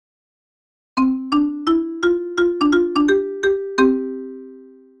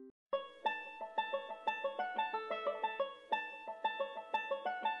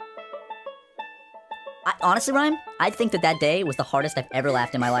Honestly, Ryan, I think that day was the hardest I've ever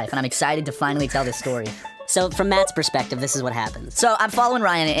laughed in my life, and I'm excited to finally tell this story. So, from Matt's perspective, this is what happens. So, I'm following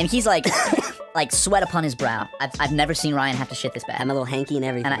Ryan, and he's like, like, sweat upon his brow. I've never seen Ryan have to shit this bad. I'm a little hanky and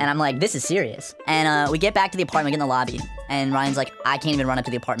everything. And I'm like, this is serious. And we get back to the apartment, get in the lobby, and Ryan's like, I can't even run up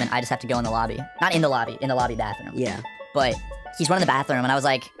to the apartment, I just have to go in the lobby. Not in the lobby bathroom. Yeah. But he's running the bathroom, and I was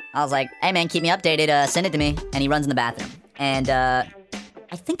like, hey man, keep me updated, send it to me. And he runs in the bathroom. And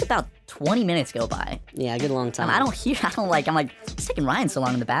I think about 20 minutes go by. Yeah, a good long time. I'm like, it's taking Ryan so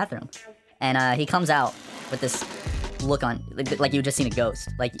long in the bathroom. And he comes out with this look on, like you just seen a ghost,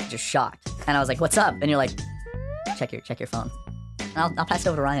 like just shocked. And I was like, what's up? And you're like, check your phone. And I'll pass it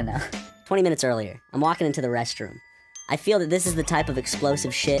over to Ryan now. 20 minutes earlier, I'm walking into the restroom. I feel that this is the type of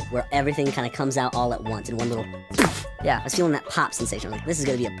explosive shit where everything kind of comes out all at once in one little yeah. I was feeling that pop sensation. I'm like, this is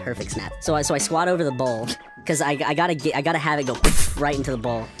gonna be a perfect snap. So I squat over the bowl, because I gotta have it go right into the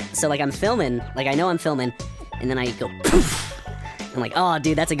bowl. So like I'm filming, like I know I'm filming, and then I go I'm like, oh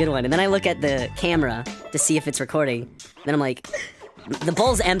dude, that's a good one. And then I look at the camera to see if it's recording. Then I'm like, the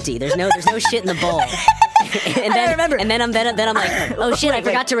bowl's empty. There's no shit in the bowl. And then, I remember. And then I'm like, oh shit, I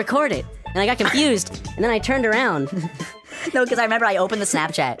forgot to record it. And I got confused. And then I turned around. No, because I remember I opened the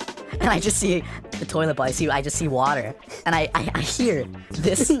Snapchat and I just see the toilet bowl. I just see water, and I hear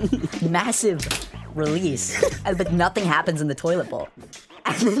this massive release, but nothing happens in the toilet bowl.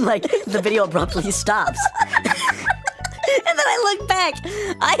 And then like the video abruptly stops. And then I look back.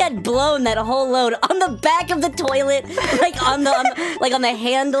 I had blown that whole load on the back of the toilet, like on the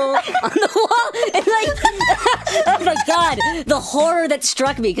handle, on the wall, and like, oh my god, the horror that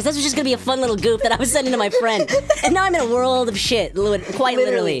struck me, because this was just gonna be a fun little goof that I was sending to my friend, and now I'm in a world of shit, quite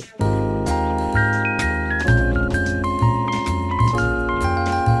literally.